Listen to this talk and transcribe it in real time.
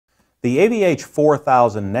The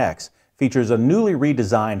AVH-4000NEX features a newly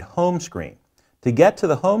redesigned home screen. To get to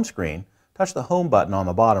the home screen, touch the home button on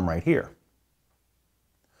the bottom right here.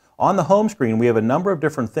 On the home screen, we have a number of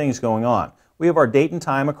different things going on. We have our date and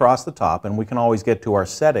time across the top, and we can always get to our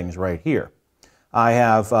settings right here. I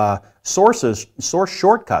have source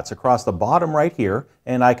shortcuts across the bottom right here,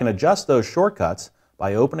 and I can adjust those shortcuts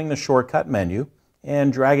by opening the shortcut menu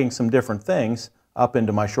and dragging some different things up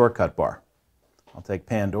into my shortcut bar. I'll take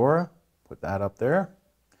Pandora, put that up there.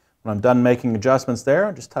 When I'm done making adjustments there,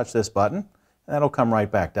 I'll just touch this button, and that'll come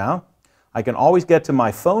right back down. I can always get to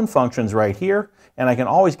my phone functions right here, and I can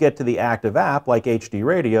always get to the active app like HD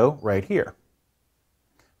Radio right here.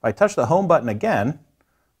 If I touch the home button again,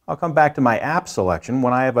 I'll come back to my app selection.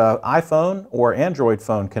 When I have an iPhone or Android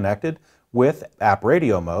phone connected with app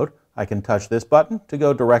radio mode, I can touch this button to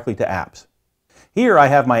go directly to apps. Here I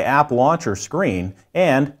have my app launcher screen,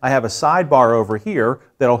 and I have a sidebar over here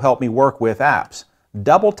that'll help me work with apps.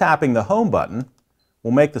 Double tapping the home button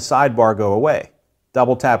will make the sidebar go away.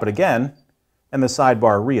 Double tap it again, and the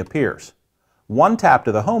sidebar reappears. One tap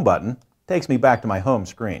to the home button takes me back to my home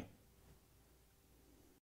screen.